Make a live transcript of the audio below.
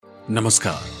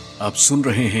नमस्कार, आप सुन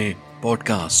रहे हैं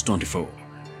पॉडकास्ट 24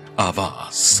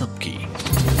 आवाज सबकी।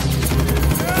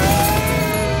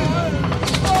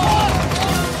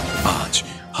 आज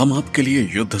हम आपके लिए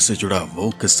युद्ध से जुड़ा वो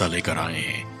किस्सा लेकर आए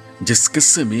हैं जिस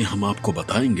किस्से में हम आपको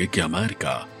बताएंगे कि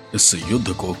अमेरिका इस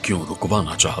युद्ध को क्यों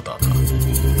रुकवाना चाहता था।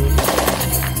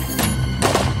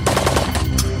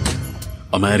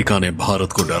 अमेरिका ने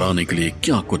भारत को डराने के लिए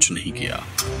क्या कुछ नहीं किया।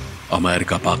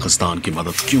 अमेरिका पाकिस्तान की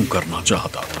मदद क्यों करना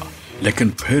चाहता था, लेकिन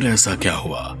फिर ऐसा क्या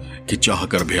हुआ कि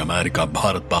चाहकर भी अमेरिका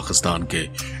भारत पाकिस्तान के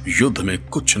युद्ध में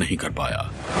कुछ नहीं कर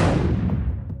पाया।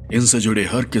 इनसे जुड़े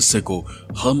हर किस्से को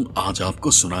हम आज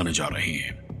आपको सुनाने जा रहे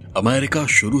हैं। अमेरिका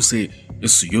शुरू से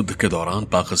इस युद्ध के दौरान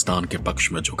पाकिस्तान के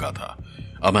पक्ष में झुका था।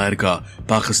 अमेरिका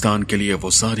पाकिस्तान के लिए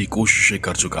वो सारी कोशिशें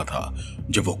कर चुका था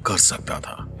जो वो कर सकता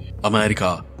था।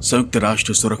 अमेरिका संयुक्त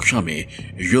राष्ट्र सुरक्षा में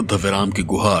युद्ध विराम की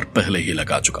गुहार पहले ही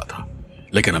लगा चुका था,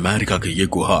 लेकिन अमेरिका की ये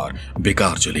गुहार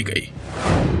बेकार चली गई।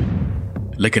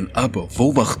 लेकिन अब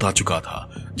वो वक्त आ चुका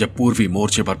था जब पूर्वी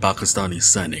मोर्चे पर पाकिस्तानी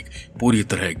सैनिक पूरी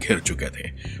तरह घिर चुके थे।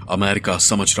 अमेरिका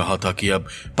समझ रहा था कि अब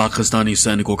पाकिस्तानी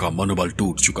सैनिकों का मनोबल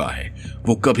टूट चुका है,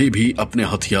 वो कभी भी अपने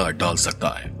हथियार डाल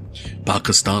सकता है।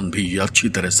 पाकिस्तान भी ये अच्छी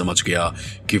तरह समझ गया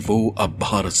कि वो अब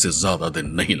भारत से ज्यादा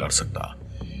दिन नहीं लड़ सकता।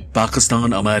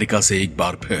 पाकिस्तान अमेरिका से एक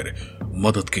बार फिर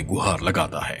मदद की गुहार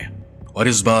लगाता है और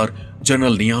इस बार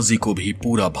जनरल नियाजी को भी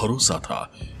पूरा भरोसा था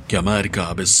कि अमेरिका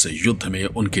अब इस युद्ध में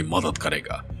उनकी मदद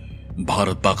करेगा।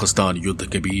 भारत पाकिस्तान युद्ध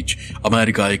के बीच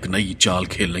अमेरिका एक नई चाल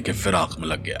खेलने के फिराक में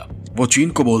लग गया। वो चीन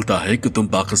को बोलता है कि तुम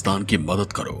पाकिस्तान की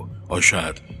मदद करो, और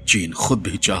शायद चीन खुद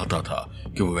भी चाहता था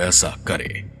कि वो ऐसा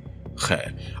करे।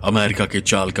 खैर, अमेरिका की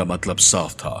चाल का मतलब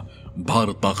साफ था,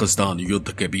 भारत पाकिस्तान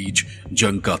युद्ध के बीच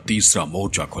जंग का तीसरा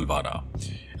मोर्चा खुलवाना।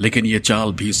 लेकिन यह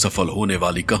चाल भी सफल होने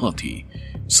वाली कहां थी।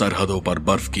 सरहदों पर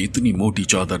बर्फ की इतनी मोटी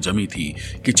चादर जमी थी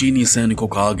कि चीनी सैनिकों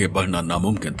का आगे बढ़ना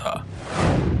नामुमकिन था।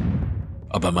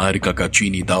 अब अमेरिका का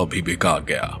चीनी दाव भी बेकार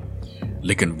गया,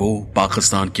 लेकिन वो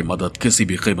पाकिस्तान की मदद किसी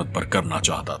भी कीमत पर करना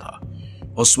चाहता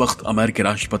था। उस वक्त अमेरिकी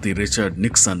राष्ट्रपति रिचर्ड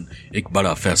निक्सन एक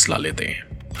बड़ा फैसला लेते हैं।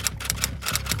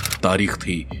 तारीख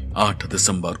थी 8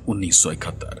 दिसंबर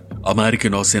 1971। अमेरिकी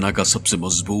नौसेना का सबसे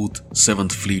मजबूत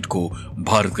 7th फ्लीट को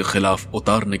भारत के खिलाफ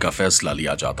उतारने का फैसला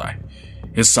लिया जाता है।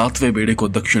 इस 7वें बेड़े को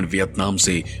दक्षिण वियतनाम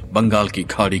से बंगाल की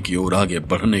खाड़ी की ओर आगे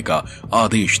बढ़ने का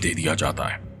आदेश दे दिया जाता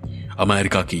है।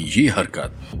 अमेरिका की ये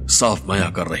हरकत साफ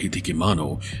बयां कर रही थी कि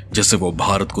मानो जैसे वो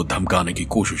भारत को धमकाने की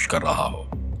कोशिश कर रहा हो।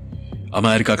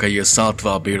 अमेरिका का यह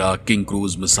 7वां बेड़ा किंग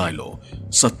क्रूज मिसाइलों,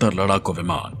 70 लड़ाकू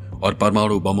विमान और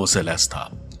परमाणु बमों से लैस था,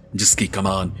 जिसकी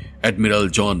कमान एडमिरल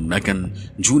जॉन मैकन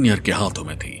जूनियर के हाथों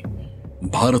में थी।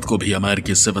 भारत को भी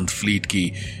अमेरिकी 7th फ्लीट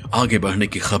की आगे बढ़ने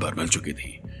की खबर मिल चुकी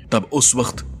थी। तब उस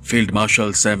वक्त फील्ड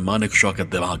मार्शल सैम मानेकशॉ के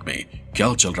दिमाग में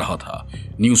क्या चल रहा था,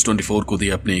 न्यूज 24 को दिए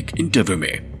अपने एक इंटरव्यू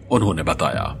में उन्होंने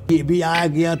बताया। ये भी आ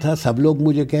गया था, सब लोग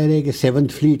मुझे कह रहे हैं कि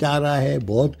 7th फ्लीट आ रहा है।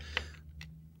 बहुत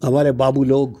हमारे बाबू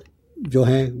लोग जो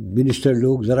हैं, मिनिस्टर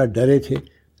लोग जरा डरे थे।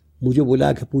 मुझे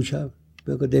बुला के पूछा,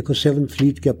 देखो 7th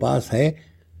फ्लीट के पास है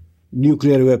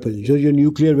न्यूक्लियर वेपन, जो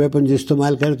न्यूक्लियर वेपन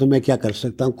इस्तेमाल करे तो मैं क्या कर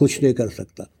सकता हूँ? कुछ नहीं कर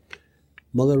सकता।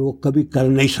 मगर वो कभी कर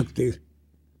नहीं सकते,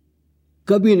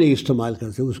 कभी नहीं इस्तेमाल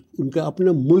कर सकते, उनका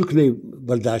अपना मुल्क नहीं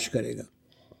बर्दाश्त करेगा।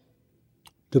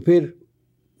 तो फिर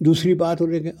दूसरी बात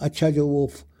उन्होंने कहा, अच्छा जो वो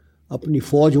अपनी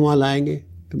फ़ौज वहाँ लाएंगे,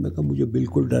 तो मैं कहा मुझे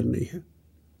बिल्कुल डर नहीं है।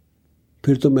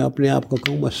 फिर तो मैं अपने आप को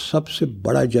कहूँ मैं सबसे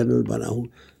बड़ा जनरल बना हूँ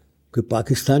कि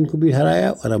पाकिस्तान को भी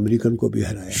हराया और अमेरिकन को भी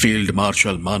हराया। फील्ड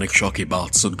मार्शल मानेकशॉ की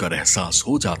बात सुनकर एहसास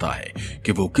हो जाता है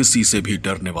कि वो किसी से भी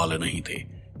डरने वाले नहीं थे,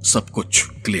 सब कुछ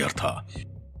क्लियर था।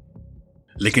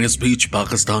 लेकिन इस बीच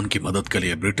पाकिस्तान की मदद के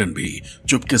लिए ब्रिटेन भी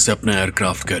चुपके से अपना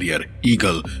एयरक्राफ्ट कैरियर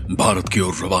ईगल भारत की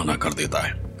ओर रवाना कर देता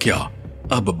है। क्या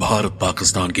अब भारत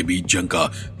पाकिस्तान के बीच जंग का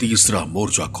तीसरा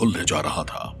मोर्चा खुलने जा रहा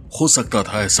था? हो सकता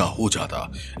था ऐसा हो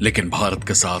जाता, लेकिन भारत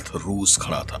के साथ रूस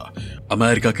खड़ा था।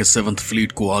 अमेरिका के 7th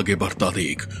फ्लीट को आगे बढ़ता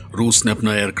देख रूस ने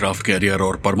अपना एयरक्राफ्ट कैरियर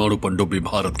और परमाणु पनडुब्बी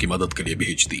भारत की मदद के लिए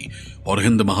भेज दी और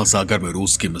हिंद महासागर में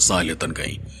रूस की मिसाइलें तन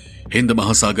गईं। हिंद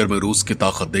महासागर में रूस की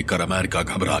ताकत देखकर अमेरिका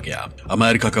घबरा गया।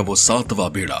 अमेरिका का वो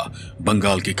 7वां बेड़ा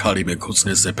बंगाल की खाड़ी में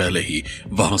घुसने से पहले ही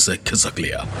वहां से खिसक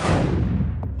लिया।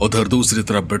 उधर दूसरी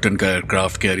तरफ ब्रिटेन का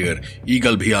एयरक्राफ्ट कैरियर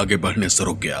ईगल भी आगे बढ़ने से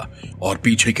रुक गया और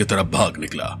पीछे की तरफ भाग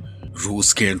निकला।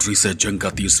 रूस के एंट्री से जंग का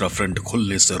तीसरा फ्रंट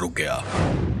खुलने से रुक गया।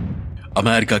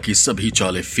 अमेरिका की सभी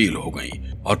चालें फेल हो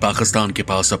गईं और पाकिस्तान के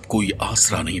पास अब कोई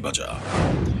आसरा नहीं बचा।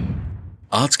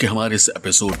 आज के हमारे इस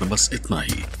एपिसोड में बस इतना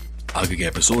ही। आगे के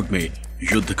एपिसोड में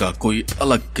युद्ध का कोई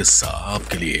अलग किस्सा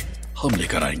आपके लिए हम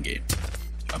लेकर आएंगे।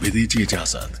 अभी दीजिए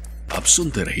इजाजत, आप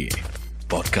सुनते रहिए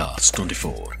पॉडकास्ट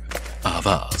 24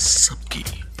 आवाज सबकी।